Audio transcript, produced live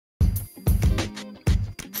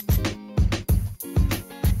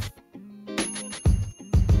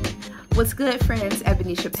What's good, friends?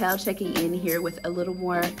 Ebony Chappelle checking in here with a little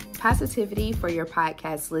more positivity for your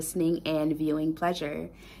podcast listening and viewing pleasure.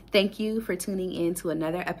 Thank you for tuning in to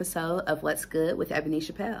another episode of What's Good with Ebony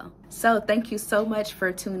Chappelle. So thank you so much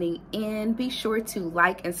for tuning in. Be sure to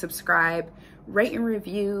like and subscribe, rate and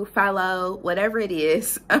review, follow, whatever it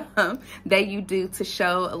is that you do to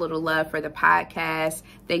show a little love for the podcast.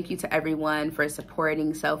 Thank you to everyone for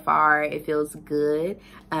supporting so far. It feels good.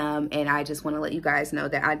 And I just want to let you guys know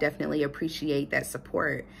that I definitely appreciate that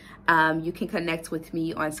support. You can connect with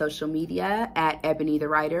me on social media at Ebony the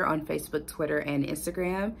Writer on Facebook, Twitter, and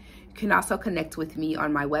Instagram. You can also connect with me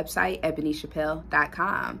on my website,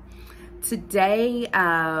 ebonychappelle.com. Today,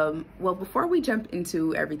 well, before we jump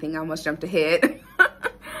into everything, I almost jumped ahead.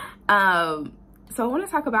 So I want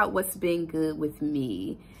to talk about what's been good with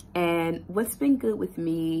me. And what's been good with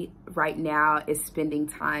me right now is spending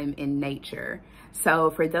time in nature.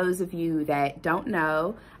 So for those of you that don't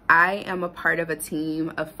know, I am a part of a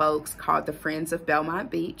team of folks called the Friends of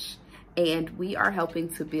Belmont Beach, and we are helping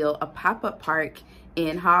to build a pop-up park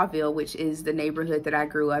in Hawville, which is the neighborhood that I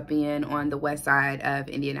grew up in on the west side of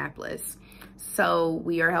Indianapolis. So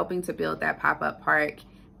we are helping to build that pop-up park,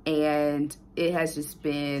 and it has just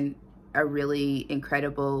been a really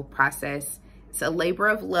incredible process. It's a labor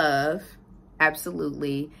of love,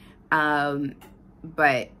 absolutely,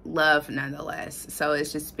 but love nonetheless. So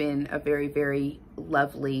it's just been a very, very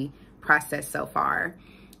lovely process so far.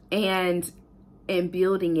 And in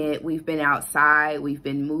building it, we've been outside, we've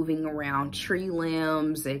been moving around tree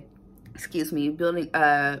limbs, and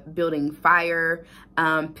building fire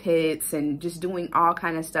pits, and just doing all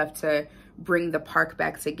kind of stuff to bring the park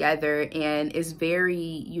back together. And it's very,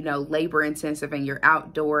 you know, labor intensive, and you're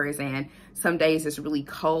outdoors, and some days it's really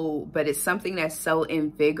cold, but it's something that's so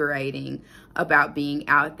invigorating about being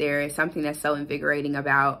out there. It's something that's so invigorating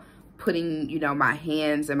about putting, you know, my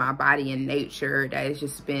hands and my body in nature that has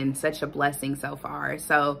just been such a blessing so far.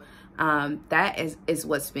 So that is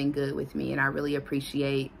what's been good with me, and I really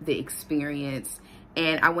appreciate the experience.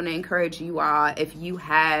 And I want to encourage you all, if you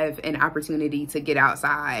have an opportunity to get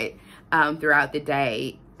outside throughout the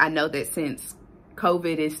day. I know that since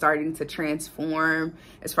COVID is starting to transform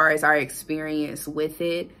as far as our experience with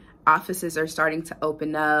it, offices are starting to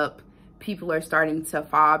open up. People are starting to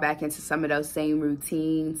fall back into some of those same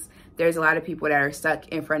routines. There's a lot of people that are stuck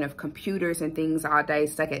in front of computers and things all day,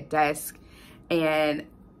 stuck at desks. And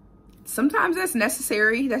sometimes that's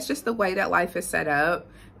necessary. That's just the way that life is set up.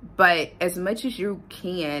 But as much as you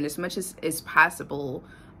can, as much as is possible,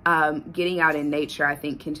 getting out in nature, I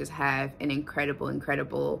think, can just have an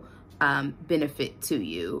incredible benefit to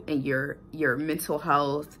you and your mental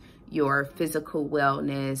health, your physical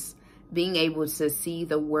wellness, being able to see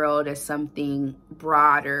the world as something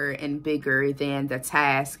broader and bigger than the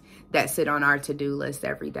tasks that sit on our to-do list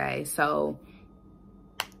every day. So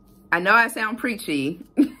I know I sound preachy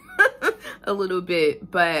a little bit,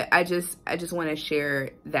 but I just want to share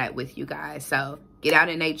that with you guys. So get out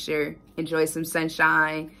in nature, enjoy some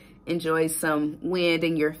sunshine, enjoy some wind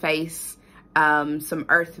in your face, some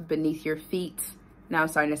earth beneath your feet. Now I'm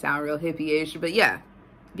starting to sound real hippie-ish, but yeah,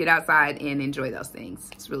 get outside and enjoy those things.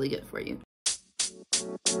 It's really good for you.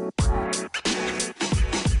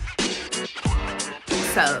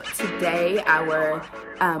 So today our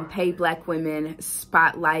Pay Black Women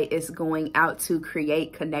spotlight is going out to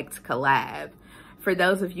Create Connect Collab. For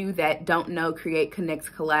those of you that don't know, Create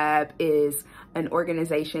Connect Collab is an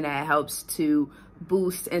organization that helps to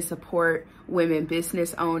boost and support women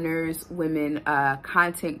business owners, women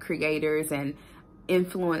content creators and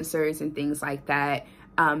influencers and things like that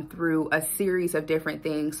through a series of different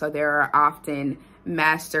things. So there are often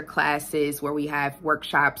master classes where we have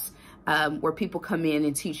workshops where people come in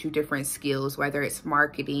and teach you different skills, whether it's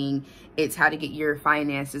marketing, it's how to get your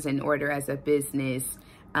finances in order as a business,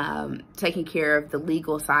 taking care of the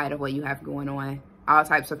legal side of what you have going on, all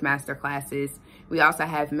types of master classes. We also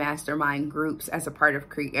have mastermind groups as a part of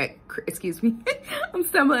excuse me, I'm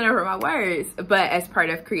stumbling over my words, but as part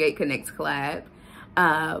of Create Connect Collab.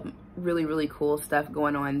 Really cool stuff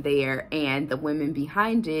going on there. And the women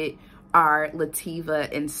behind it are Lativa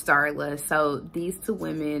and Starla. So these two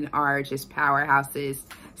women are just powerhouses.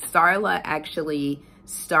 Starla actually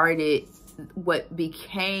started what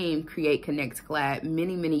became Create Connect Collab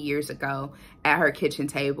many years ago at her kitchen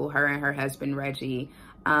table, her and her husband Reggie.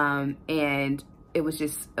 And it was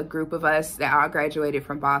just a group of us that all graduated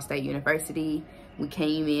from Ball State University. We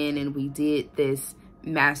came in and we did this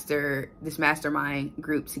mastermind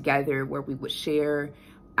group together where we would share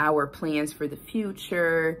our plans for the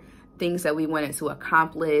future, things that we wanted to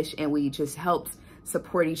accomplish, and we just helped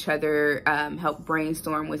support each other, help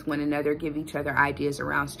brainstorm with one another, give each other ideas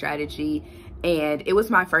around strategy. And it was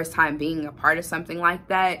my first time being a part of something like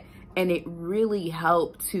that. And it really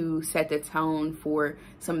helped to set the tone for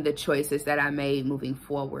some of the choices that I made moving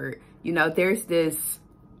forward. You know, there's this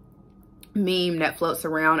meme that floats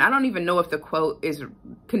around. I don't even know if the quote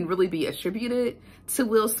can really be attributed to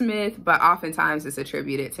Will Smith, but oftentimes it's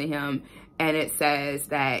attributed to him. And it says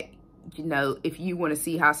that, you know, if you want to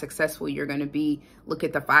see how successful you're going to be, look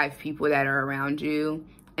at the 5 people that are around you,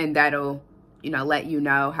 and that'll, you know, let you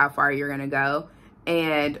know how far you're going to go.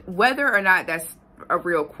 And whether or not that's a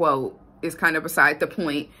real quote is kind of beside the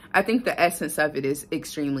point. I think the essence of it is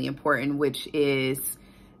extremely important, which is,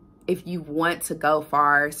 if you want to go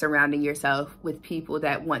far, surrounding yourself with people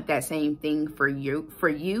that want that same thing for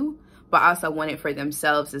you, but also want it for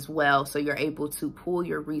themselves as well. So you're able to pool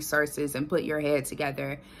your resources and put your head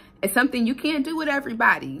together. It's something you can't do with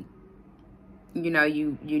everybody. You know,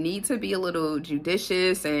 you need to be a little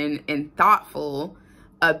judicious and thoughtful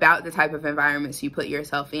about the type of environments you put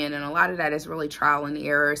yourself in. And a lot of that is really trial and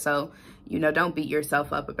error. So, you know, don't beat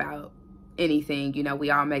yourself up about anything. You know,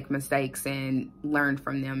 we all make mistakes and learn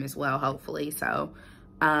from them as well, hopefully. So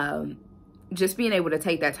just being able to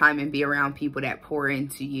take that time and be around people that pour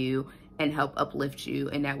into you and help uplift you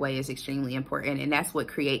in that way is extremely important. And that's what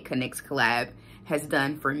Create Connects Collab has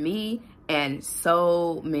done for me and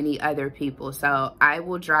so many other people. So I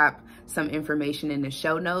will drop some information in the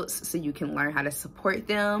show notes so you can learn how to support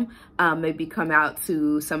them. Maybe come out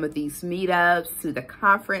to some of these meetups, to the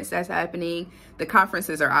conference that's happening. The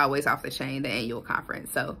conferences are always off the chain, the annual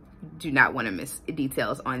conference. So do not want to miss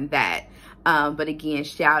details on that. But again,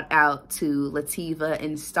 shout out to Lativa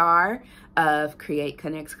and Star of Create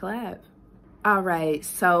Connects Collab. All right,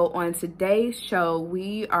 so on today's show,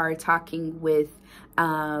 we are talking with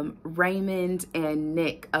Raymond and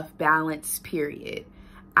Nick of Balance Period.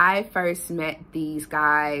 I first met these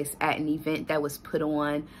guys at an event that was put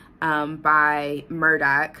on by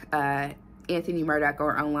Murdoch, Anthony Murdoch,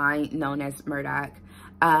 or online known as Murdoch,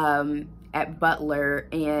 at Butler.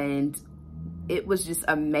 And it was just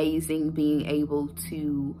amazing being able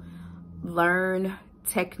to learn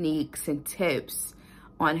techniques and tips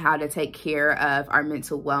on how to take care of our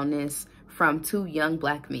mental wellness from 2 young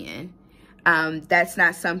Black men. That's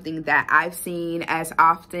not something that I've seen as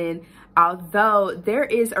often, although there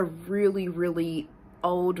is a really, really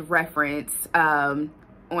old reference on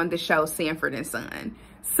the show Sanford and Son.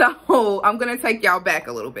 So I'm going to take y'all back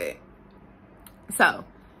a little bit. So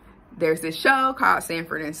there's this show called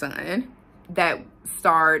Sanford and Son that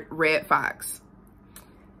starred Red Fox.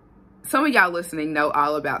 Some of y'all listening know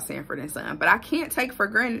all about Sanford and Son, but I can't take for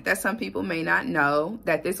granted that some people may not know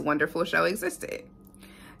that this wonderful show existed.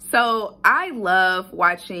 So I love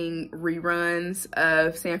watching reruns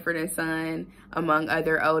of Sanford and Son, among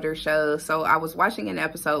other older shows. So I was watching an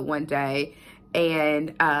episode one day,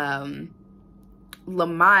 and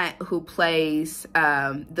Lamont, who plays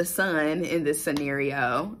the son in this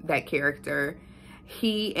scenario, that character,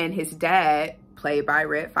 he and his dad, played by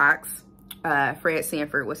Red Fox, Fred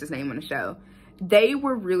Sanford was his name on the show, they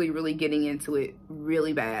were really, really getting into it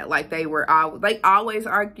really bad. Like they always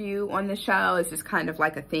argue on the show. It's just kind of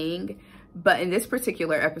like a thing. But in this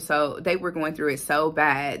particular episode, they were going through it so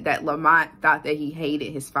bad that Lamont thought that he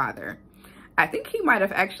hated his father. I think he might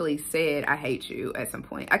have actually said, "I hate you," at some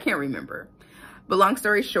point. I can't remember. But long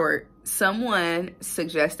story short, someone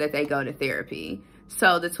suggests that they go to therapy.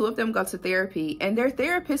 So the 2 of them go to therapy, and their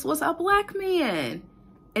therapist was a Black man.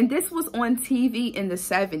 And this was on TV in the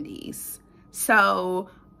 70s. So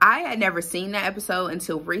I had never seen that episode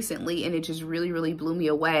until recently, and it just really, really blew me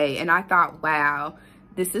away. And I thought, wow,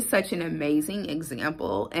 this is such an amazing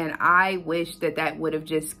example. And I wish that that would have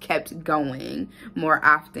just kept going more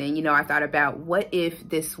often. You know, I thought about, what if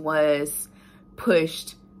this was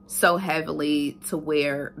pushed so heavily to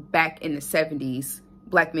where back in the 70s,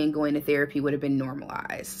 Black men going to therapy would have been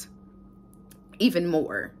normalized even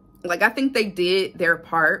more. Like, I think they did their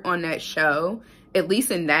part on that show, at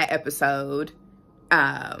least in that episode,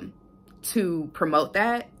 to promote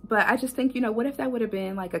that. But I just think, you know, what if that would have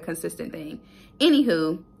been like a consistent thing?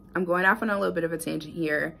 Anywho, I'm going off on a little bit of a tangent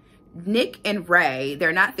here. Nick and Ray,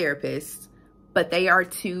 they're not therapists, but they are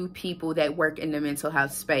 2 people that work in the mental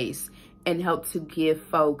health space and help to give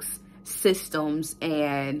folks systems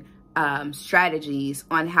and strategies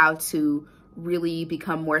on how to really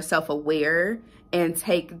become more self-aware and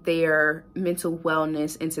take their mental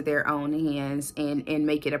wellness into their own hands and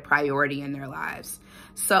make it a priority in their lives.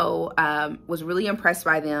 So was really impressed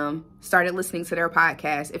by them, started listening to their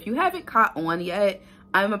podcast. If you haven't caught on yet,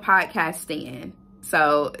 I'm a podcast stan.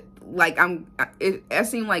 So like it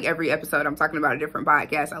seemed like every episode I'm talking about a different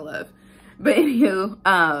podcast I love. But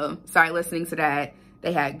anywho, started listening to that.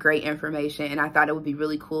 They had great information, and I thought it would be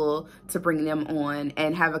really cool to bring them on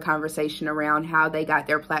and have a conversation around how they got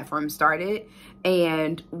their platform started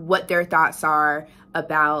and what their thoughts are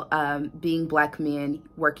about being Black men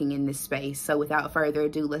working in this space. So without further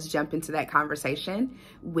ado, let's jump into that conversation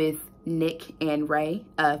with Nick and Ray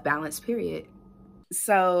of Balance Period.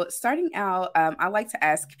 So starting out, I like to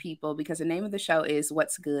ask people, because the name of the show is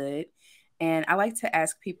What's Good, and I like to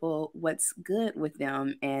ask people what's good with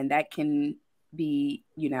them, and that can be,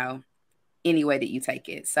 any way that you take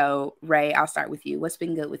it. So Ray, I'll start with you. What's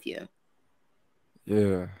been good with you?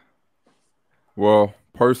 Yeah. Well,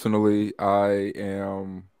 personally, I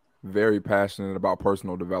am very passionate about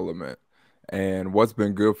personal development. And what's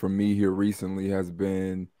been good for me here recently has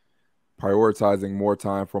been prioritizing more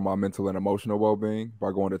time for my mental and emotional well-being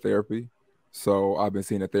by going to therapy. So I've been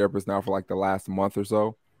seeing a therapist now for like the last month or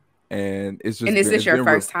so, and And is this it's your been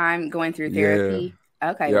first time going through yeah, therapy?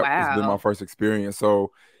 Okay, yep, it's been my wow. first experience.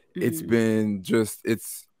 So it's Mm-hmm. been just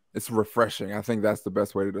it's refreshing. I think that's the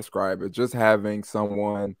best way to describe it. Just having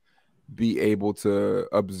someone be able to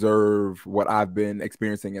observe what I've been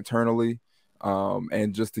experiencing internally,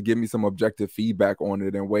 and just to give me some objective feedback on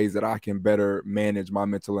it in ways that I can better manage my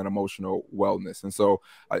mental and emotional wellness. And so,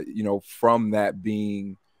 from that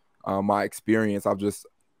being my experience, I've just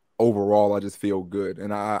overall, I just feel good.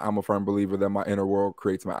 And I'm a firm believer that my inner world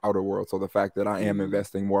creates my outer world. So the fact that I am Mm-hmm.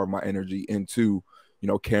 investing more of my energy into,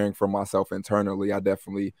 caring for myself internally, I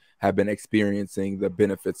definitely have been experiencing the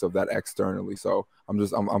benefits of that externally. So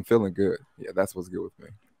I'm feeling good. Yeah, that's what's good with me.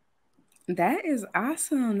 That is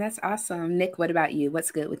awesome. That's awesome. Nick, what about you?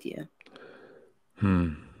 What's good with you?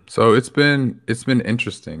 Hmm. So it's been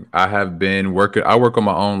interesting. I work on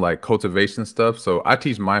my own like cultivation stuff. So I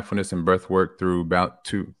teach mindfulness and breath work through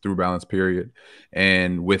Balance Period.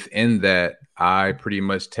 And within that, I pretty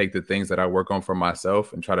much take the things that I work on for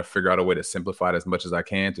myself and try to figure out a way to simplify it as much as I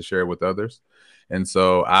can to share it with others. And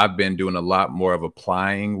so I've been doing a lot more of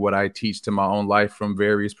applying what I teach to my own life from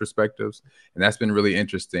various perspectives. And that's been really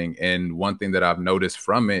interesting. And one thing that I've noticed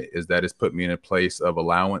from it is that it's put me in a place of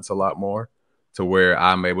allowance a lot more, to where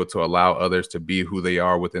I'm able to allow others to be who they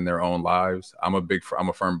are within their own lives. I'm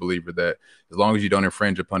a firm believer that as long as you don't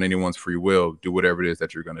infringe upon anyone's free will, do whatever it is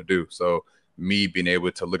that you're going to do. So me being able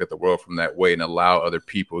to look at the world from that way and allow other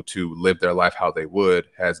people to live their life how they would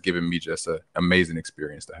has given me just an amazing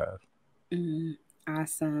experience to have. Mm,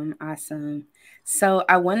 awesome, awesome. So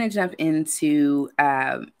I want to jump into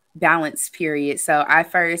Balance Period. So I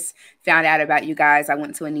first found out about you guys. I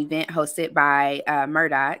went to an event hosted by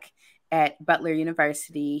Murdoch at Butler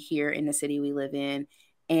University here in the city we live in.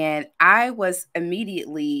 And I was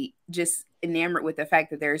immediately just enamored with the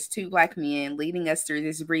fact that there's two Black men leading us through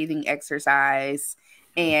this breathing exercise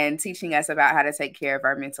and teaching us about how to take care of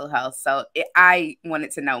our mental health. So I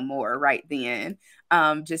wanted to know more right then,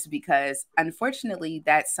 just because unfortunately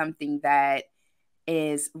that's something that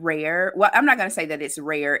is rare. Well, I'm not going to say that it's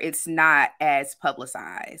rare. It's not as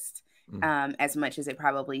publicized Mm. as much as it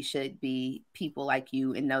probably should be. People like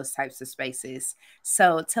you in those types of spaces.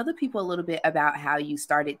 So tell the people a little bit about how you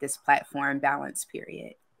started this platform, Balance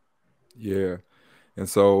Period. Yeah. And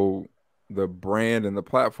so the brand and the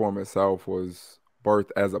platform itself was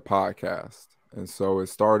birthed as a podcast. And so it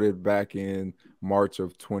started back in March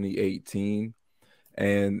of 2018.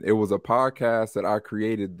 And it was a podcast that I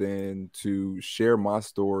created then to share my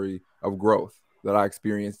story of growth that I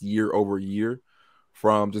experienced year over year,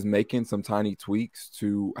 from just making some tiny tweaks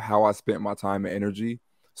to how I spent my time and energy,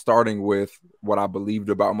 starting with what I believed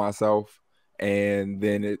about myself. And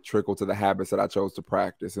then it trickled to the habits that I chose to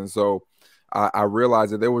practice. And so I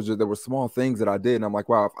realized that there were small things that I did. And I'm like,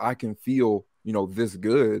 wow, if I can feel, this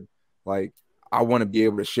good, like I want to be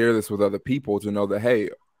able to share this with other people to know that, hey,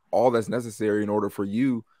 all that's necessary in order for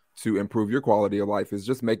you to improve your quality of life is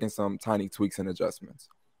just making some tiny tweaks and adjustments.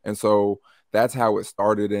 And so that's how it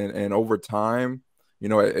started. And over time,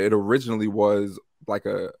 it originally was like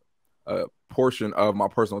a portion of my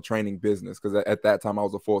personal training business, because at that time I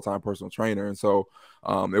was a full-time personal trainer. And so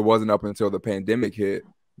it wasn't up until the pandemic hit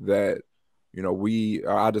that,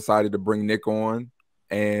 I decided to bring Nick on,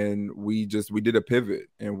 and we did a pivot,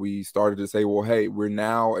 and we started to say, well, hey, we're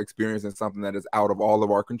now experiencing something that is out of all of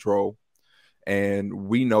our control. And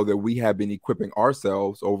we know that we have been equipping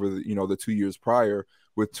ourselves over the 2 years prior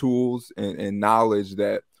with tools and knowledge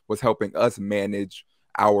that was helping us manage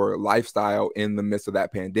our lifestyle in the midst of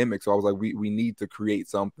that pandemic. So I was like, we need to create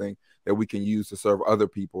something that we can use to serve other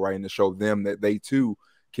people, right? And to show them that they too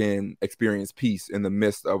can experience peace in the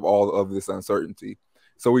midst of all of this uncertainty.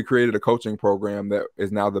 So we created a coaching program that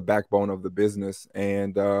is now the backbone of the business,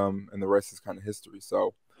 and the rest is kind of history.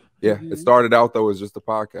 So yeah, it Mm-hmm. started out though as just a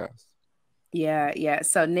podcast. Yeah, yeah.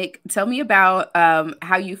 So Nick, tell me about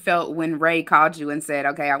how you felt when Ray called you and said,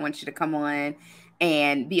 "Okay, I want you to come on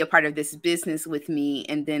and be a part of this business with me,"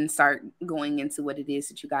 and then start going into what it is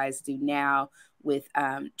that you guys do now with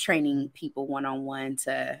training people one on one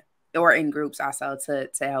to, or in groups also to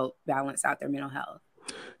help balance out their mental health.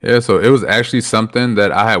 Yeah, so it was actually something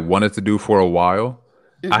that I had wanted to do for a while.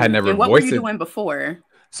 I had never And what were voiced you it. doing before?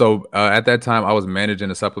 So at that time, I was managing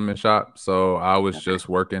a supplement shop. So I was Okay. just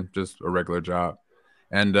working, just a regular job.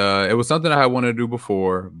 And it was something I had wanted to do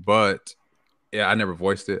before, but yeah, I never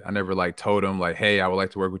voiced it. I never like told him like, hey, I would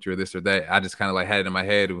like to work with you or this or that. I just kind of like had it in my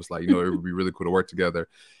head. It was like, it would be really cool to work together.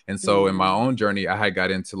 And so in my Mm, own journey, I had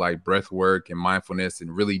got into like breath work and mindfulness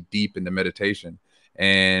and really deep into meditation.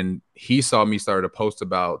 And he saw me started to post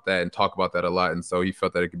about that and talk about that a lot. And so he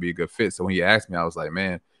felt that it could be a good fit. So when he asked me, I was like,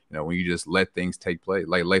 man, when you just let things take place,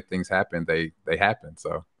 like let things happen, they happen.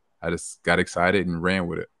 So I just got excited and ran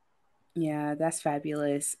with it. yeah, that's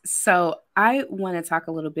fabulous. So I want to talk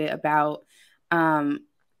a little bit about um,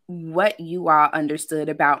 what you all understood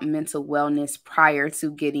about mental wellness prior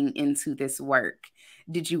to getting into this work.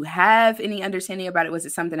 Did you have any understanding about it? Was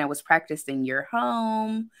it something that was practiced in your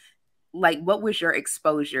home? Like, what was your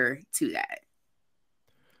exposure to that?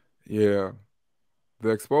 Yeah,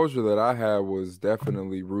 the exposure that I had was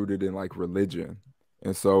definitely rooted in like religion,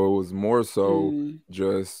 and so it was more so Mm.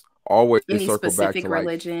 just always Any circle back to specific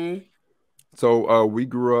like. religion? So we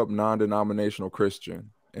grew up non-denominational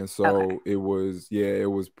Christian. And Okay. so it was, yeah, it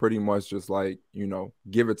was pretty much just like,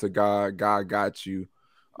 give it to God, God got you.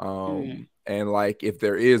 Mm. And like if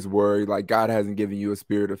there is worry, like God hasn't given you a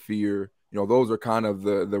spirit of fear, those are kind of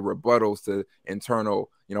the rebuttals to internal,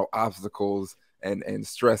 obstacles and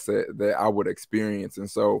stress that I would experience. And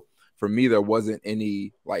so for me, there wasn't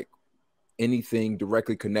any like anything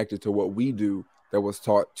directly connected to what we do that was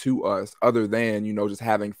taught to us other than just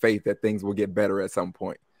having faith that things will get better at some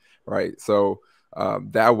point, right? So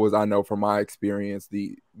that was, I know from my experience,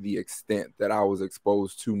 the extent that I was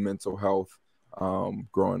exposed to mental health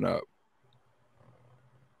growing up.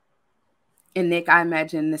 And Nick, I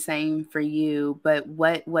imagine the same for you, but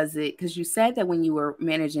what was it? Because you said that when you were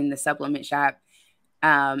managing the supplement shop,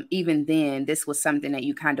 even then, this was something that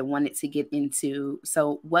you kind of wanted to get into.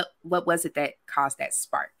 So what was it that caused that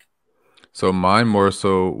spark? So mine more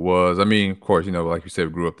so was, I mean, of course, like you said,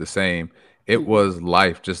 we grew up the same. It Hmm. was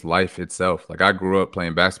life, just life itself. Like I grew up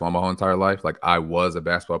playing basketball my whole entire life. Like I was a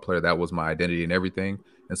basketball player. That was my identity and everything.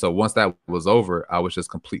 And so once that was over, I was just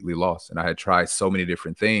completely lost. And I had tried so many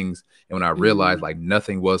different things. And when I realized Mm, like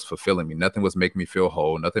nothing was fulfilling me, nothing was making me feel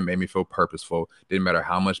whole, nothing made me feel purposeful. Didn't matter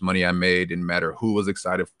how much money I made, didn't matter who was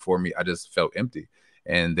excited for me. I just felt empty.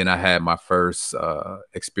 And then I had my first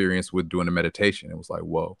experience with doing a meditation. It was like,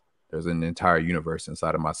 whoa, there's an entire universe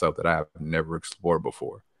inside of myself that I have never explored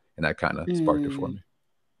before. And that kind of sparked it for mm. me.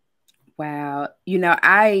 Wow.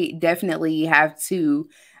 I definitely have to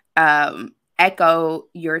echo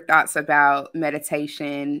your thoughts about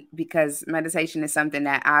meditation because meditation is something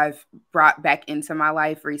that I've brought back into my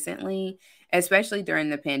life recently, especially during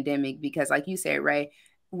the pandemic. Because, like you said, Ray,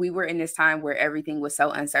 we were in this time where everything was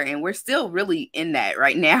so uncertain. We're still really in that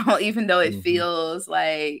right now, even though it Mm-hmm. feels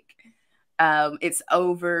like it's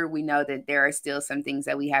over. We know that there are still some things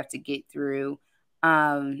that we have to get through.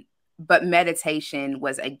 But meditation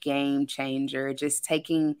was a game changer. Just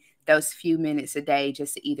taking those few minutes a day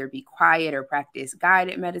just to either be quiet or practice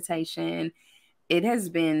guided meditation. It's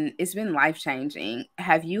been life changing.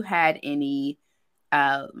 Have you had any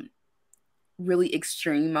um, really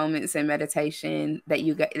extreme moments in meditation that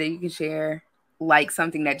you can share, like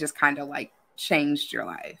something that just kind of like changed your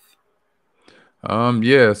life?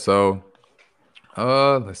 Yeah, so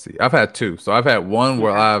let's see. I've had two. So I've had one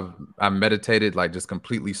where Okay. I meditated like just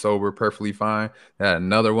completely sober, perfectly fine. I had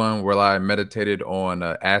another one where I meditated on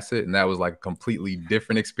acid, and that was like a completely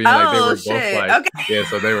different experience. Like they Oh were both shit. like, Okay. yeah.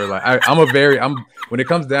 So they were like, I'm when it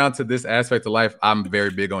comes down to this aspect of life, I'm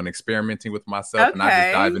very big on experimenting with myself, and I just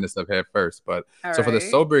dive Okay. into stuff head first. But All so for the right.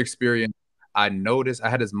 sober experience, I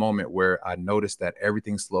had this moment where I noticed that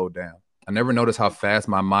everything slowed down. I never noticed how Okay. fast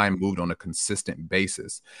my mind moved on a consistent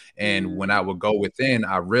basis. And when I Mm, would go within,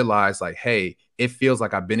 I realized like, hey, it feels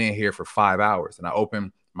like I've been in here for 5 hours. And I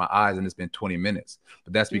open my eyes and it's been 20 minutes.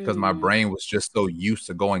 But that's because my mm, brain was just so used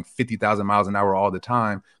to going 50,000 miles an hour all the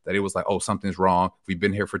time that it was like, oh, something's wrong. We've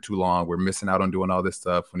been here for too long. We're missing out on doing all this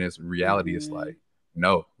stuff. When it's reality, it's mm-hmm. like,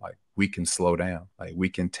 no, like we can slow down. Like we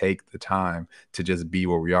can take the time to just be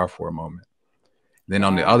where we are for a moment. Then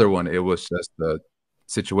on the other Wow. one, it was just the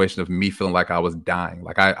situation of me feeling like I was dying.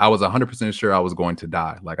 Like I was 100% sure I was going to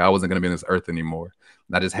die. Like I wasn't going to be in this earth anymore.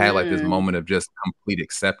 And I just had like this moment of just complete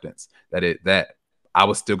acceptance that I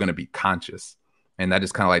was still going to be conscious. And that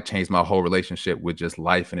just kind of like changed my whole relationship with just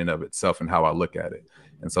life in and of itself and how I look at it.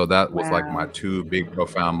 And so that was like my Wow. two big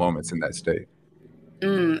profound moments in that state.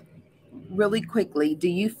 Really quickly, do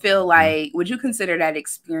you feel like, would you consider that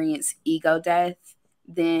experience ego death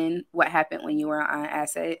than what happened when you were on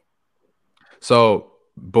acid? So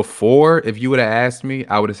before, if you would have asked me,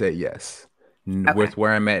 I would have said yes. Okay. With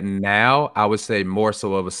where I'm at now, I would say more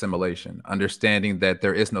so of assimilation, understanding that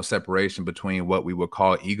there is no separation between what we would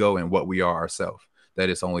call ego and what we are ourselves. That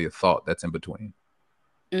it's only a thought that's in between.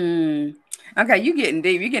 Okay, you getting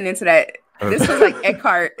deep. You getting into that. This feels like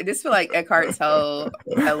Eckhart. This feels like Eckhart Tolle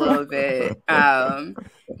a little bit.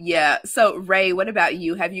 Yeah. So Ray, what about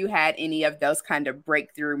you? Have you had any of those kind of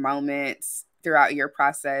breakthrough moments throughout your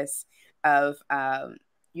process of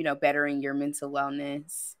bettering your mental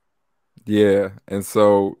wellness? Yeah, and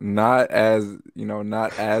so not as,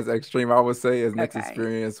 not as extreme, I would say, as Nick's Okay.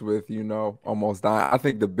 experience with, almost dying. I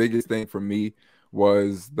think the biggest thing for me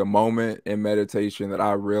was the moment in meditation that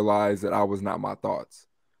I realized that I was not my thoughts.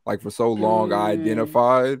 Like for so long, I Mm,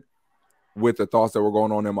 identified with the thoughts that were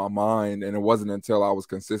going on in my mind, and it wasn't until I was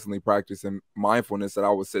consistently practicing mindfulness that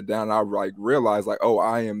I would sit down and I would like realize like, oh,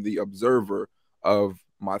 I am the observer of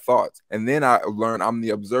my thoughts. And then I learned I'm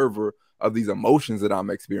the observer of these emotions that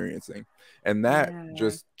I'm experiencing. And that yeah.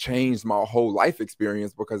 just changed my whole life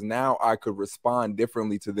experience because now I could respond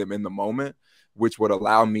differently to them in the moment, which would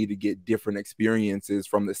allow me to get different experiences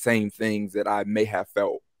from the same things that I may have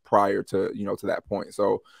felt prior to, to that point.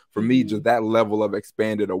 So for me, just that level of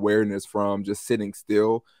expanded awareness from just sitting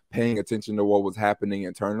still, paying attention to what was happening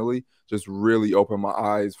internally, just really opened my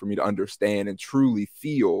eyes for me to understand and truly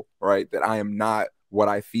feel, right, that I am not what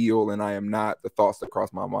I feel and I am not the thoughts that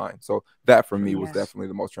cross my mind. So that for me was Yeah. definitely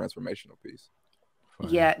the most transformational piece.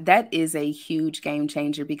 Yeah, that is a huge game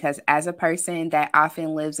changer because as a person that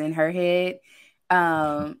often lives in her head,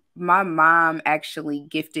 my mom actually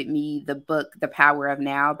gifted me the book The Power of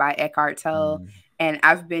Now by Eckhart Tolle, and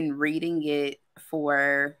I've been reading it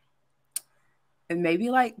for maybe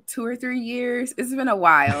like 2 or 3 years. It's been a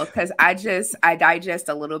while because I digest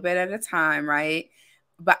a little bit at a time, right?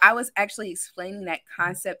 But I was actually explaining that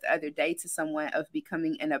concept the other day to someone of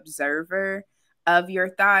becoming an observer of your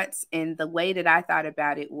thoughts. And the way that I thought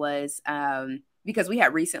about it was because we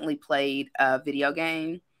had recently played a video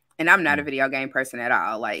game, and I'm not a video game person at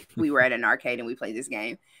all. Like we were at an arcade and we played this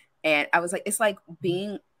game. And I was like, it's like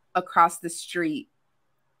being across the street,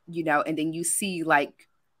 and then you see like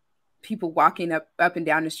people walking up and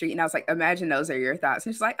down the street. And I was like, imagine those are your thoughts.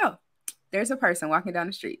 And she's like, oh, there's a person walking down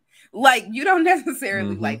the street. Like you don't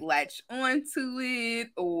necessarily like latch onto it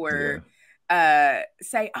or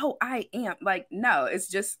say, oh, I am. Like, no, it's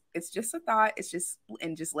just a thought. It's just,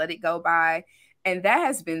 and just let it go by. And that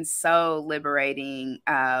has been so liberating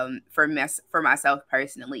for myself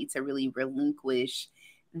personally to really relinquish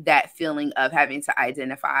that feeling of having to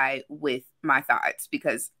identify with my thoughts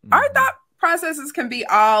because our thought processes can be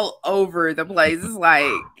all over the place. It's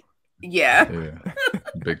like, yeah.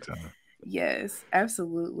 Big time. Yes,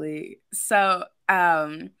 absolutely. So,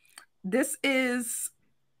 this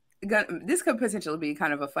could potentially be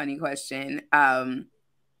kind of a funny question.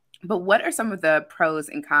 But what are some of the pros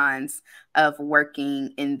and cons of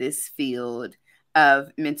working in this field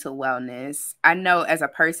of mental wellness? I know as a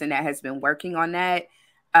person that has been working on that,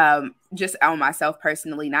 just on myself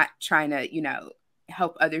personally, not trying to,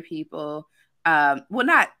 help other people. Well,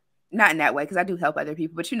 not in that way, because I do help other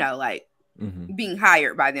people, but like being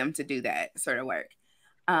hired by them to do that sort of work.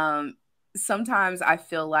 Sometimes I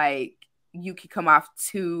feel like you could come off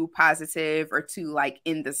too positive or too like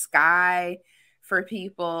in the sky for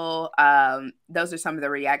people. Those are some of the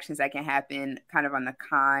reactions that can happen kind of on the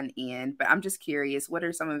con end. But I'm just curious, what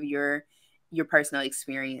are some of your personal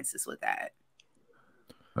experiences with that?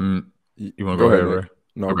 You want to go ahead, Ray?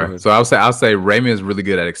 No, okay. Go ahead. So I'll say Raymond is really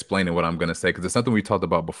good at explaining what I'm going to say because it's something we talked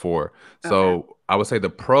about before. So I would say the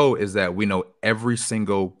pro is that we know every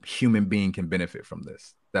single human being can benefit from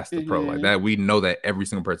this. That's the pro. Like that, we know that every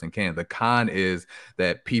single person can. The con is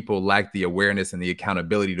that people lack the awareness and the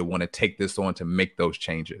accountability to want to take this on to make those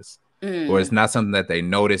changes. Or it's not something that they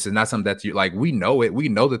notice. It's not something that you like. We know it. We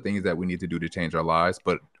know the things that we need to do to change our lives,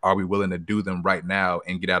 but are we willing to do them right now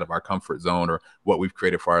and get out of our comfort zone or what we've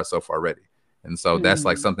created for ourselves already? And so that's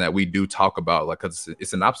like something that we do talk about, like, because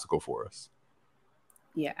it's an obstacle for us.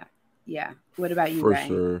 Yeah. Yeah. What about you, For Ray?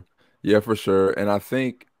 sure. Yeah, for sure. And I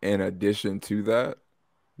think in addition to that,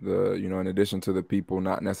 in addition to the people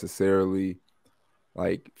not necessarily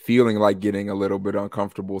like feeling like getting a little bit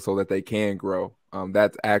uncomfortable so that they can grow.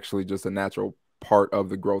 That's actually just a natural part of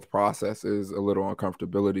the growth process, is a little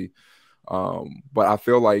uncomfortability. But I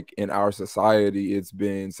feel like in our society, it's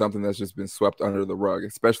been something that's just been swept under the rug,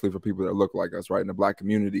 especially for people that look like us, right? In the Black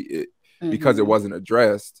community, because it wasn't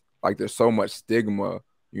addressed, like there's so much stigma,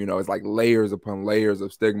 you know, it's like layers upon layers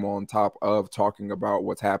of stigma on top of talking about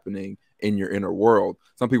what's happening in your inner world.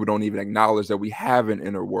 Some people don't even acknowledge that we have an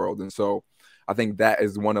inner world. And so I think that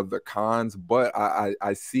is one of the cons, but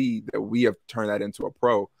I see that we have turned that into a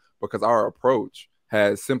pro, because our approach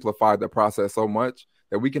has simplified the process so much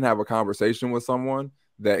that we can have a conversation with someone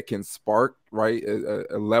that can spark, right,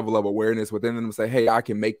 a level of awareness within them, and say, hey, I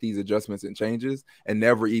can make these adjustments and changes, and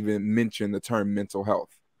never even mention the term mental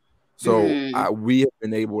health. So we have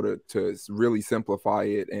been able to really simplify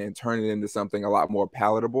it and turn it into something a lot more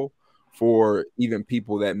palatable for even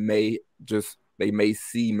people that they may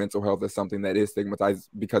see mental health as something that is stigmatized,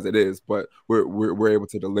 because it is, but we're able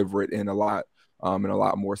to deliver it in a lot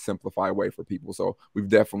more simplified way for people. So we've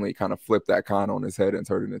definitely kind of flipped that con on his head and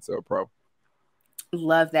turned it into a pro.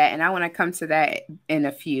 Love that. And I want to come to that in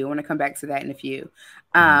a few. I want to come back to that in a few.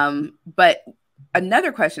 But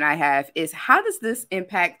another question I have is, how does this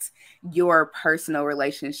impact your personal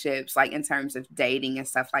relationships, like in terms of dating and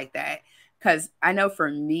stuff like that? Because I know for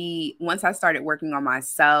me, once I started working on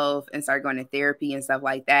myself and started going to therapy and stuff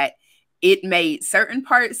like that, it made certain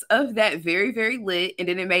parts of that very, very lit. And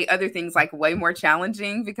then it made other things like way more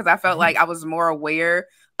challenging, because I felt like I was more aware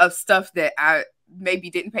of stuff that I maybe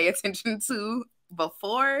didn't pay attention to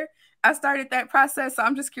before I started that process. So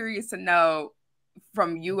I'm just curious to know,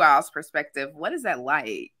 from you all's perspective, what is that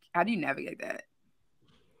like? How do you navigate that?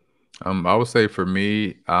 I would say for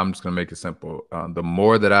me, I'm just going to make it simple. The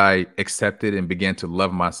more that I accepted and began to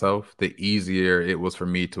love myself, the easier it was for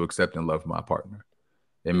me to accept and love my partner.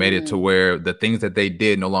 It made it to where the things that they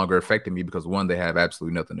did no longer affected me, because one, they have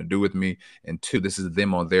absolutely nothing to do with me. And two, this is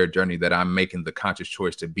them on their journey, that I'm making the conscious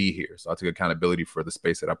choice to be here. So I took accountability for the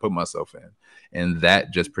space that I put myself in. And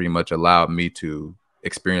that just pretty much allowed me to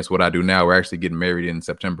experience what I do now. We're actually getting married in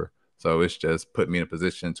September. So it's just put me in a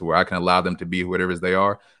position to where I can allow them to be whatever they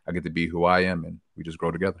are. I get to be who I am, and we just grow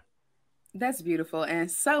together. That's beautiful and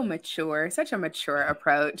so mature, such a mature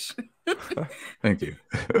approach. Thank you.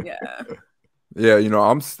 Yeah. Yeah, you know,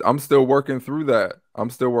 I'm still working through that.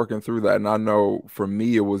 And I know for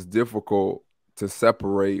me it was difficult to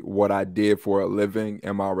separate what I did for a living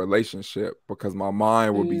and my relationship, because my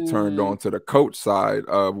mind would be turned on to the coach side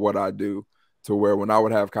of what I do, to where when I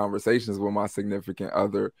would have conversations with my significant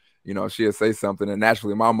other, you know, she'd say something and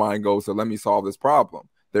naturally my mind goes to, let me solve this problem.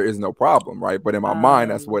 There is no problem, right? But in my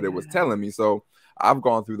mind, that's what it was telling me. So I've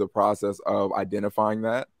gone through the process of identifying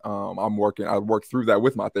that. I worked through that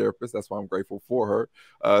with my therapist. That's why I'm grateful for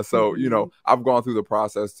her. So, you know, I've gone through the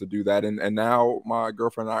process to do that. And now my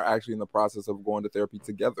girlfriend and I are actually in the process of going to therapy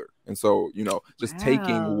together. And so, you know, just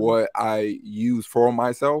taking what I use for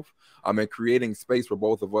myself, and creating space for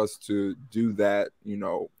both of us to do that, you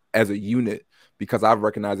know, as a unit, because I've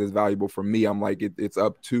recognized it's valuable for me. I'm like, it's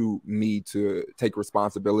up to me to take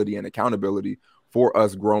responsibility and accountability for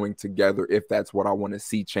us growing together, if that's what I want to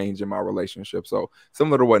see change in my relationship. So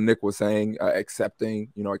similar to what Nick was saying, accepting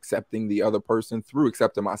the other person through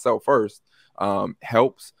accepting myself first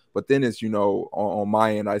helps. But then it's, you know, on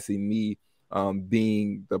my end, I see me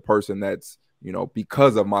being the person that's, you know,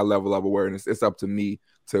 because of my level of awareness, it's up to me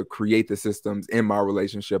to create the systems in my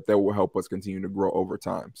relationship that will help us continue to grow over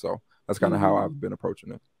time. So that's kind of how I've been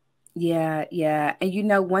approaching it. Yeah, yeah. And you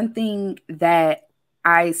know, one thing that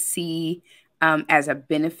I see as a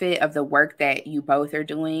benefit of the work that you both are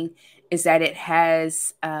doing is that it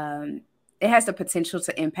has the potential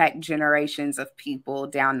to impact generations of people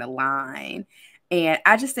down the line. And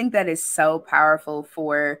I just think that is so powerful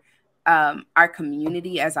for our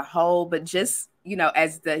community as a whole, but just, you know,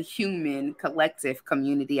 as the human collective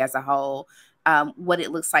community as a whole, what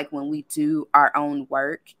it looks like when we do our own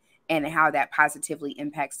work and how that positively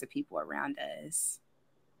impacts the people around us.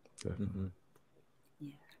 Mm-hmm.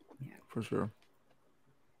 Yeah, yeah, for sure.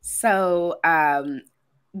 So,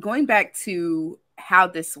 going back to how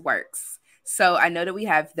this works. So I know that we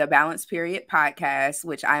have the Balance Period podcast,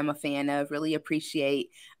 which I'm a fan of. Really appreciate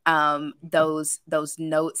those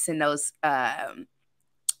notes and those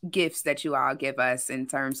gifts that you all give us in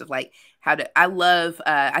terms of like how to. I love.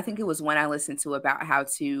 I think it was one I listened to about how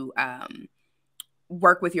to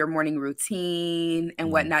work with your morning routine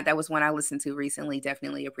and whatnot. That was one I listened to recently.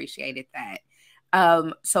 Definitely appreciated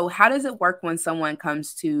that. So how does it work when someone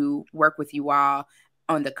comes to work with you all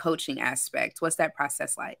on the coaching aspect? What's that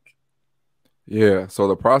process like? Yeah, so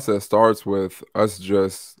the process starts with us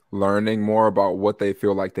just learning more about what they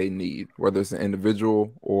feel like they need, whether it's an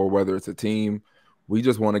individual or whether it's a team. We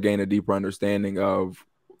just want to gain a deeper understanding of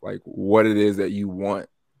like what it is that you want.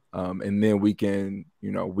 And then we can,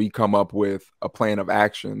 we come up with a plan of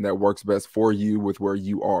action that works best for you with where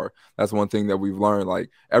you are. That's one thing that we've learned. Like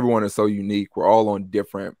everyone is so unique. We're all on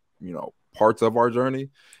different, parts of our journey.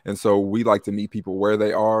 And so we like to meet people where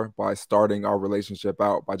they are by starting our relationship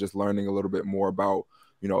out by just learning a little bit more about,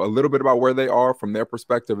 a little bit about where they are from their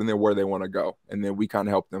perspective and then where they want to go. And then we kind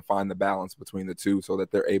of help them find the balance between the two so that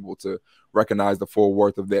they're able to recognize the full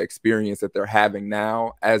worth of the experience that they're having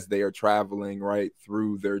now as they are traveling right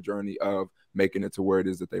through their journey of making it to where it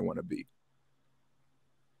is that they want to be.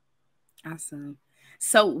 Awesome.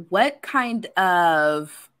 So what kind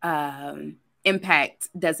of impact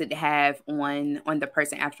does it have on the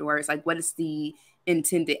person afterwards? Like, what is the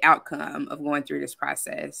intended outcome of going through this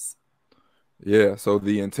process? Yeah, so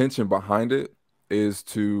the intention behind it is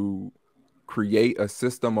to create a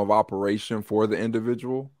system of operation for the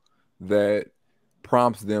individual that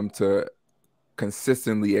prompts them to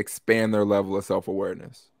consistently expand their level of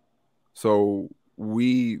self-awareness. So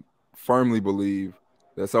we firmly believe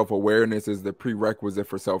that self-awareness is the prerequisite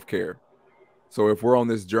for self-care. So if we're on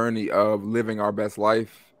this journey of living our best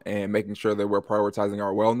life and making sure that we're prioritizing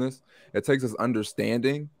our wellness, it takes us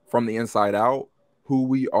understanding from the inside out who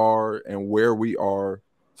we are and where we are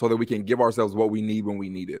so that we can give ourselves what we need when we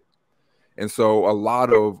need it. And so a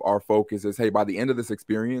lot of our focus is, hey, by the end of this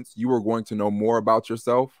experience, you are going to know more about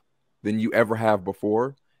yourself than you ever have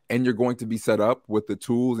before. And you're going to be set up with the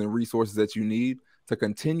tools and resources that you need to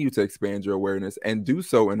continue to expand your awareness and do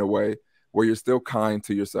so in a way where you're still kind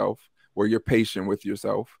to yourself, where you're patient with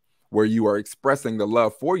yourself, where you are expressing the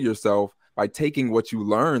love for yourself by taking what you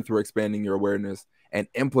learn through expanding your awareness and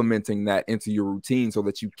implementing that into your routine so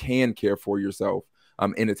that you can care for yourself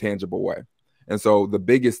in a tangible way. And so the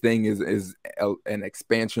biggest thing is an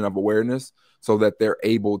expansion of awareness so that they're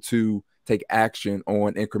able to take action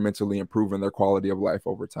on incrementally improving their quality of life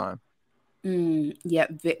over time. Yeah,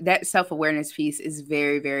 that self-awareness piece is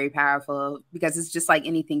very, very powerful because it's just like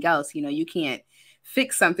anything else. You can't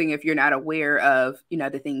fix something if you're not aware of,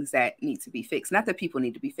 the things that need to be fixed. Not that people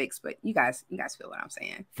need to be fixed, but you guys feel what I'm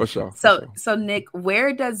saying. For sure. So Nick,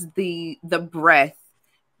 where does the breath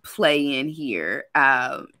play in here?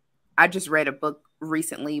 I just read a book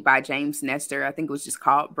recently by James Nestor. I think it was just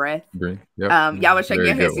called Breath. Yep. Y'all was shaking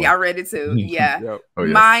your heads. See, I read it too. Yeah. Yep. Oh,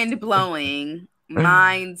 yes. Mind blowing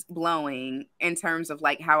in terms of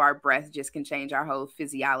like how our breath just can change our whole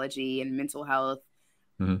physiology and mental health,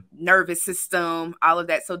 nervous system, all of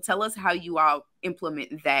that. So tell us how you all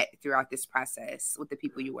implement that throughout this process with the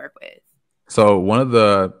people you work with. So one of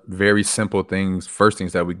the very simple things, first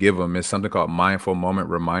things that we give them is something called mindful moment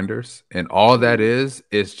reminders. And all that is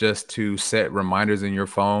just to set reminders in your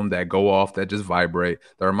phone that go off, that just vibrate,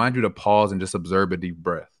 that remind you to pause and just observe a deep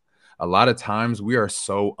breath. A lot of times we are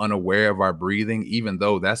so unaware of our breathing, even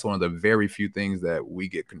though that's one of the very few things that we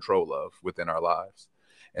get control of within our lives.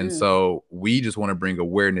 And so we just want to bring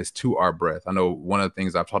awareness to our breath. I know one of the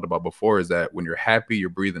things I've talked about before is that when you're happy, you're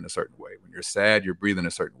breathing a certain way. When you're sad, you're breathing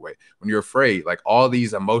a certain way. When you're afraid, like all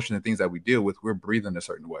these emotions and things that we deal with, we're breathing a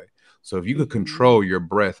certain way. So if you could control your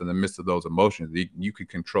breath in the midst of those emotions, you could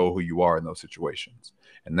control who you are in those situations.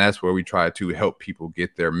 And that's where we try to help people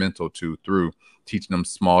get their mental through teaching them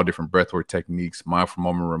small, different breathwork techniques, mindful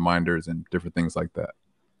moment reminders, and different things like that.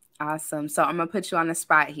 Awesome. So I'm going to put you on the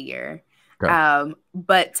spot here. Okay.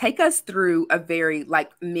 But take us through a very like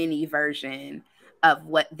mini version of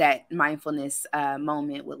what that mindfulness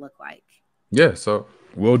moment would look like. Yeah, so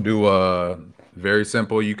we'll do very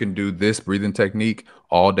simple. You can do this breathing technique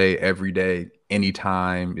all day, every day,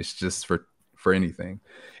 anytime. It's just for anything.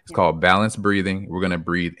 It's called balanced breathing. We're going to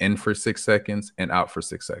breathe in for 6 seconds and out for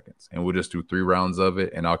 6 seconds. And we'll just do 3 rounds of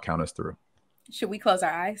it and I'll count us through. Should we close our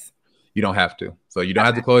eyes? You don't have to. So you don't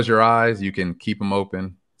have to close your eyes. You can keep them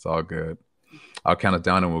open. It's all good. I'll count it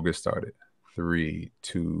down and we'll get started. 3,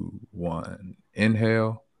 2, 1.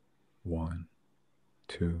 Inhale. 1,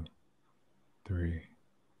 2, 3,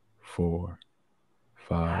 4,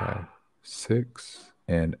 5, 6.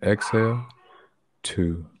 And exhale.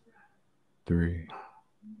 2, 3,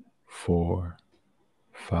 4,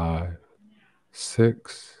 5,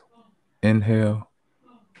 6. Inhale.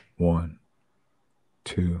 1,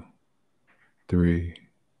 2, 3,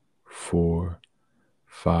 4,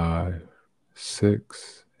 5,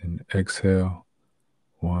 6. And exhale.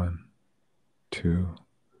 1, 2,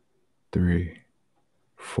 3,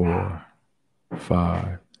 4,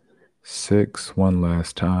 5, 6. One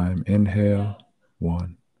last time. Inhale.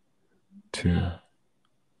 1, 2,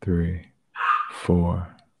 3,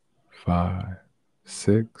 4, 5,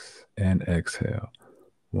 6, and exhale.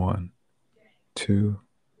 1, 2,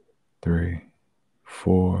 3,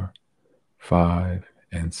 4, 5,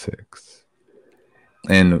 and 6.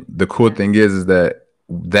 And the cool thing is that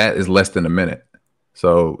is less than a minute.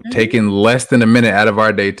 So taking less than a minute out of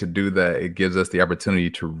our day to do that, it gives us the opportunity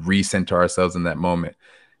to recenter ourselves in that moment.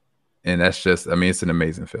 And that's just, I mean, it's an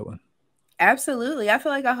amazing feeling. Absolutely. I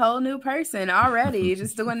feel like a whole new person already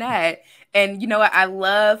just doing that. And you know what? I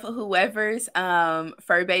love whoever's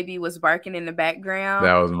fur baby was barking in the background.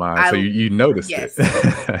 That was mine. So you noticed it.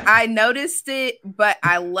 I noticed it, but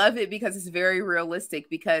I love it because it's very realistic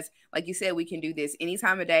because like you said, we can do this any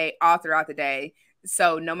time of day, all throughout the day.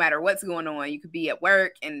 So no matter what's going on, you could be at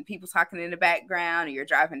work and people talking in the background or you're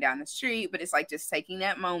driving down the street, but it's like just taking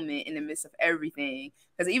that moment in the midst of everything.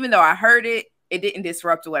 Because even though I heard it, it didn't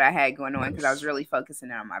disrupt what I had going on because I was really focusing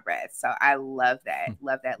on my breath. So I love that.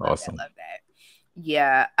 Love that. Love Awesome. that. Love that.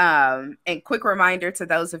 Yeah. And quick reminder to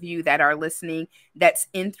those of you that are listening, that's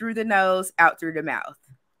in through the nose, out through the mouth.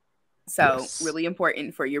 So really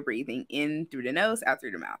important for your breathing, in through the nose, out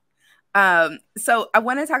through the mouth. So I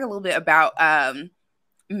want to talk a little bit about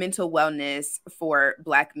mental wellness for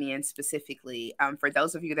Black men specifically. For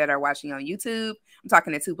those of you that are watching on YouTube, I'm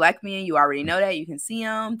talking to two Black men. You already know that. You can see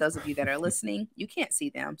them. Those of you that are listening, you can't see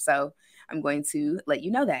them. So I'm going to let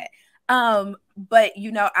you know that. But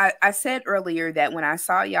you know, I said earlier that when I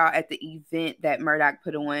saw y'all at the event that Murdoch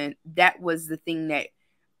put on, that was the thing that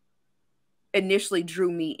initially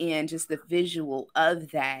drew me in, just the visual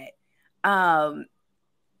of that.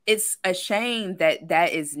 It's a shame that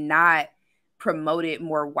that is not promoted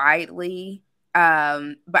more widely.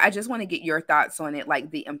 But I just want to get your thoughts on it,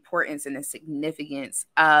 like the importance and the significance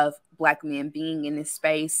of Black men being in this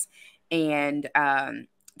space and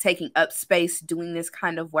taking up space, doing this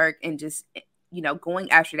kind of work, and just, you know,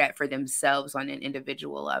 going after that for themselves on an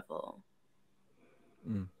individual level.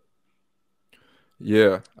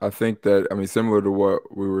 Yeah, I think that, I mean, similar to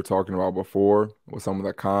what we were talking about before with some of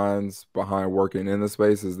the cons behind working in the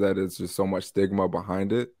space is that it's just so much stigma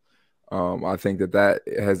behind it. I think that that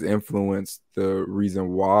has influenced the reason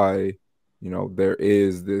why, you know, there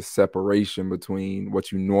is this separation between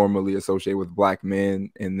what you normally associate with Black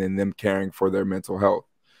men and then them caring for their mental health.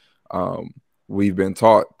 We've been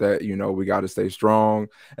taught that, you know, we got to stay strong.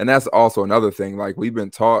 And that's also another thing. Like, we've been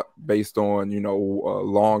taught based on, you know, a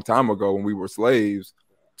long time ago when we were slaves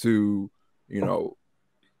to, you know,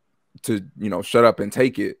 shut up and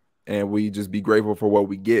take it. And we just be grateful for what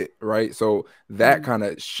we get. Right. So that kind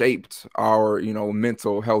of shaped our, you know,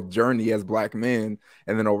 mental health journey as Black men.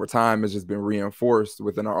 And then over time, it's just been reinforced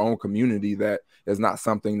within our own community that is not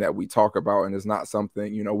something that we talk about. And it's not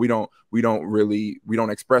something, you know, we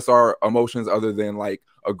don't express our emotions other than like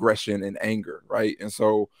aggression and anger. Right. And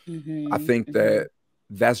so I think that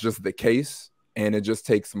that's just the case. And it just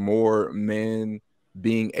takes more men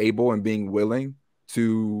being able and being willing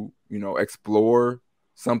to, you know, explore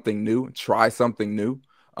something new, try something new.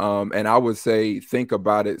 And I would say, think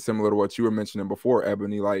about it similar to what you were mentioning before,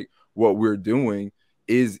 Ebony, like what we're doing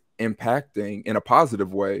is impacting in a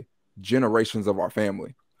positive way generations of our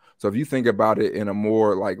family. So if you think about it in a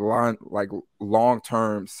more like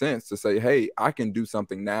long-term sense to say, hey, I can do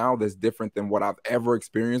something now that's different than what I've ever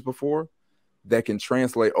experienced before, that can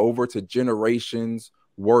translate over to generations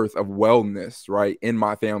worth of wellness, right, in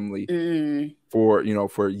my family for, you know,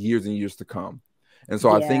 for years and years to come. And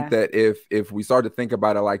so I think that if we start to think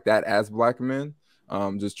about it like that as Black men,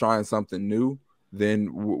 just trying something new, then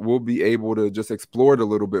we'll be able to just explore it a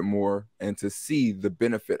little bit more and to see the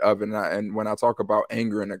benefit of it. And when I talk about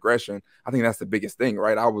anger and aggression, I think that's the biggest thing,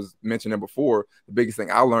 right? I was mentioning before, the biggest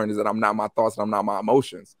thing I learned is that I'm not my thoughts and I'm not my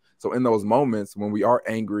emotions. So in those moments when we are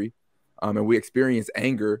angry and we experience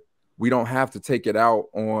anger, we don't have to take it out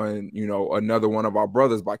on, you know, another one of our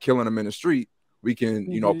brothers by killing them in the street. We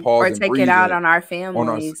can, you know, pause or and take breathe it out on our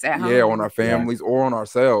families at home. on our families or on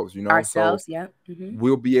ourselves, you know. Ourselves, so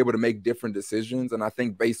we'll be able to make different decisions. And I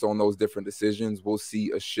think based on those different decisions, we'll see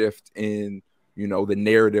a shift in, you know, the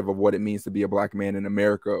narrative of what it means to be a Black man in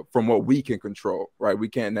America from what we can control, right? We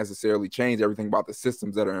can't necessarily change everything about the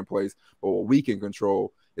systems that are in place, but what we can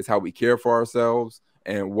control is how we care for ourselves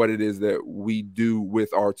and what it is that we do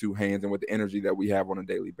with our two hands and with the energy that we have on a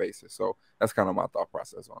daily basis. So that's kind of my thought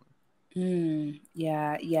process on it.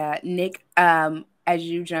 Yeah. Nick, as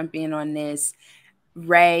you jump in on this,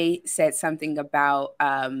 Ray said something about,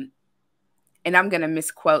 and I'm going to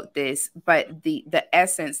misquote this, but the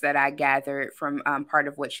essence that I gathered from part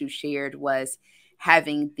of what you shared was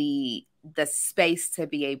having the space to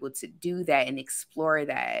be able to do that and explore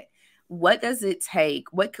that. What does it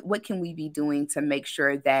take? What can we be doing to make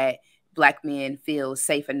sure that Black men feel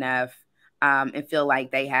safe enough and feel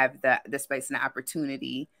like they have the space and the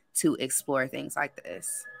opportunity to explore things like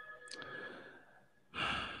this?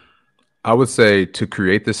 I would say to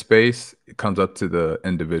create the space, it comes up to the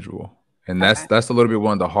individual. And Okay. that's a little bit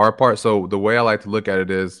one of the hard parts. So the way I like to look at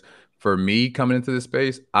it is, for me coming into this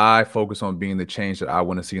space, I focus on being the change that I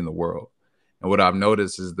want to see in the world. And what I've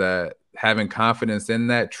noticed is that having confidence in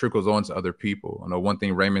that trickles on to other people. I know one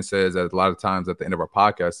thing Raymond says that a lot of times at the end of our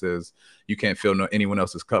podcast is you can't fill anyone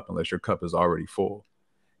else's cup unless your cup is already full.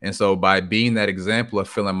 And so by being that example of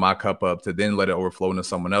filling my cup up to then let it overflow into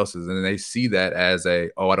someone else's, and then they see that as I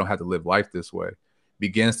don't have to live life this way,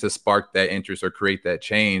 begins to spark that interest or create that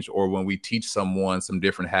change. Or when we teach someone some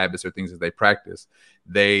different habits or things that they practice,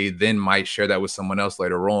 they then might share that with someone else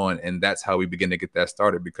later on. And that's how we begin to get that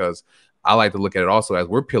started, because I like to look at it also as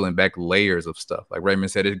we're peeling back layers of stuff. Like Raymond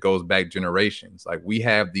said, it goes back generations. Like we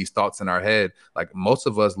have these thoughts in our head. Like most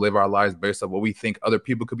of us live our lives based on what we think other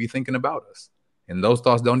people could be thinking about us. And those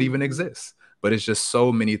thoughts don't even exist. But it's just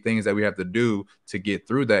so many things that we have to do to get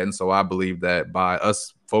through that. And so I believe that by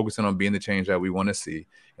us focusing on being the change that we want to see,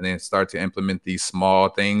 and then start to implement these small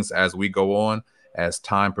things as we go on, as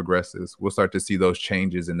time progresses, we'll start to see those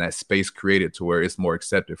changes in that space created to where it's more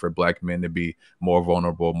accepted for Black men to be more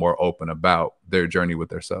vulnerable, more open about their journey with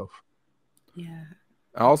themselves. Yeah.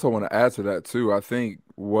 I also want to add to that too. I think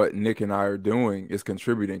what Nick and I are doing is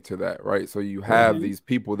contributing to that, right? So you have these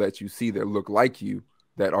people that you see that look like you,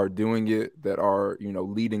 that are doing it, that are,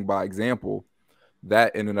 leading by example.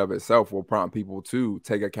 That in and of itself will prompt people to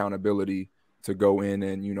take accountability, to go in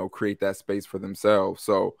and, create that space for themselves.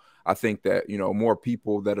 So I think that, more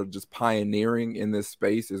people that are just pioneering in this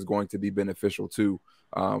space is going to be beneficial too,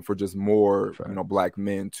 for just more, Black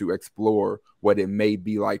men to explore what it may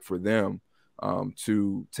be like for them.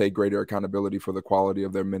 To take greater accountability for the quality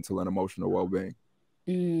of their mental and emotional well-being.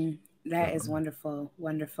 That is wonderful.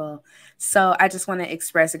 Wonderful. So I just want to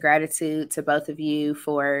express gratitude to both of you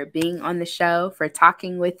for being on the show, for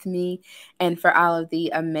talking with me, and for all of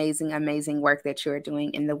the amazing, amazing work that you're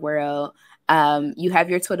doing in the world. You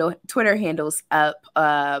have your Twitter handles up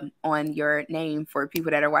on your name for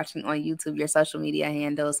people that are watching on YouTube, your social media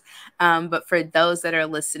handles. But for those that are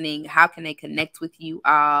listening, how can they connect with you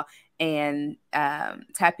all and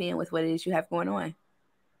tap in with what it is you have going on?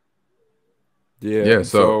 Yeah.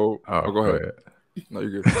 So go ahead. No,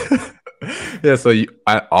 you're good. Yeah. So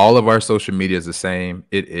all of our social media is the same.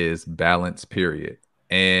 It is balance, period.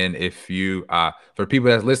 And if you, for people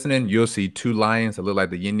that's listening, you'll see two lions that look like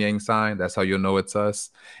the yin yang sign. That's how you'll know it's us.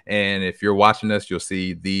 And if you're watching us, you'll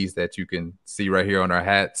see these that you can see right here on our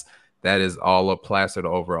hats. That is all up plastered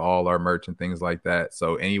over all our merch and things like that.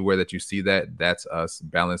 So anywhere that you see that, that's us,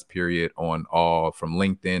 balance, period, on all, from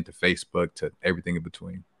LinkedIn to Facebook to everything in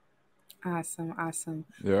between. Awesome. Awesome.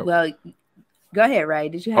 Yeah. Well, go ahead, Ray.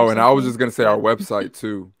 Did you have and I was just going to say our website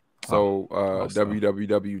too. So awesome.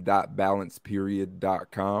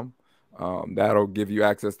 www.balanceperiod.com. That'll give you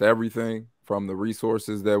access to everything from the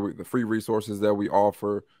resources the free resources that we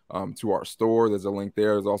offer, to our store. There's a link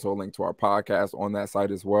there. There's also a link to our podcast on that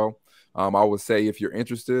site as well. I would say if you're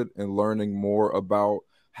interested in learning more about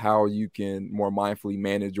how you can more mindfully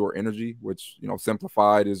manage your energy, which,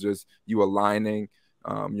 simplified is just you aligning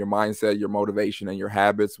your mindset, your motivation, and your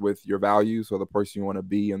habits with your values, so the person you want to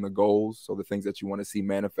be and the goals, so the things that you want to see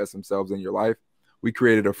manifest themselves in your life. We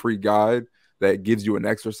created a free guide that gives you an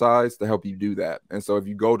exercise to help you do that. And so if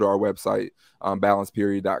you go to our website,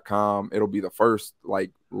 balanceperiod.com, it'll be the first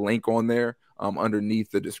link on there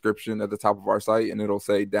underneath the description at the top of our site, and it'll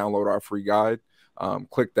say download our free guide.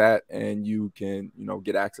 Click that and you can,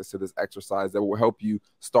 get access to this exercise that will help you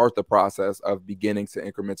start the process of beginning to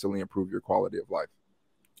incrementally improve your quality of life.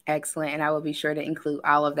 Excellent. And I will be sure to include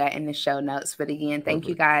all of that in the show notes. But again, thank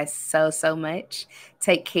you guys so much.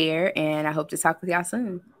 Take care. And I hope to talk with y'all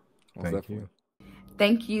soon. Thank you.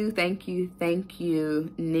 Thank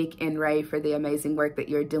you, Nick and Ray, for the amazing work that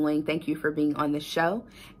you're doing. Thank you for being on the show.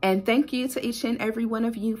 And thank you to each and every one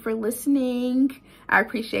of you for listening. I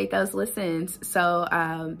appreciate those listens. So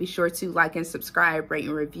be sure to like and subscribe, rate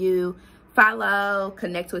and review, follow,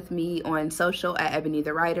 connect with me on social at Ebony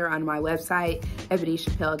the Writer, on my website,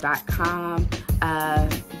 ebonychappelle.com.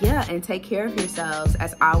 And take care of yourselves.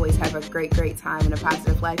 As always, have a great time and a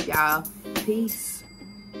positive life, y'all. Peace.